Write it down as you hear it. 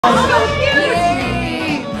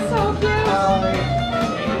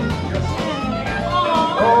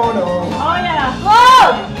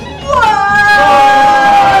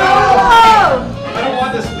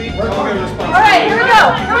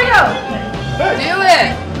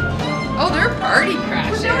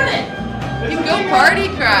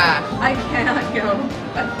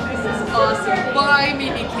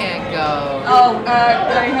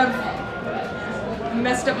I have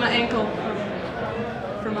messed up my ankle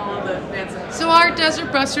from all of the dancing. So our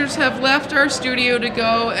desert busters have left our studio to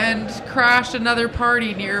go and crashed another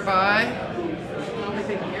party nearby. I don't think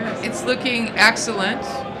they can hear us. It's looking excellent.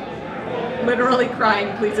 Literally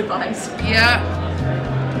crying, please advise. Yeah.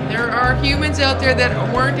 There are humans out there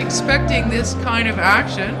that weren't expecting this kind of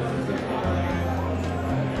action.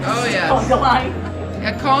 Oh yes. Conga line.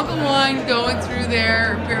 A conga line going through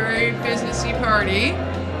their very businessy party.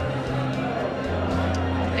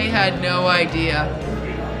 They had no idea.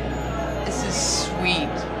 This is sweet.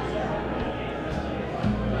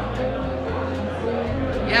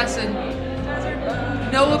 Yes, and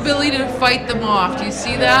no ability to fight them off. Do you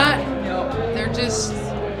see that? Nope. They're just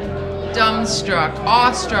dumbstruck,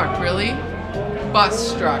 awestruck, really.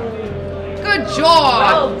 Bus-struck. Good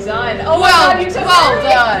job! Well done. Oh my Well, God, you took well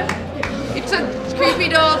everything. done. You took Creepy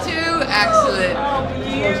Doll too? Excellent. Oh,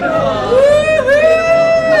 beautiful.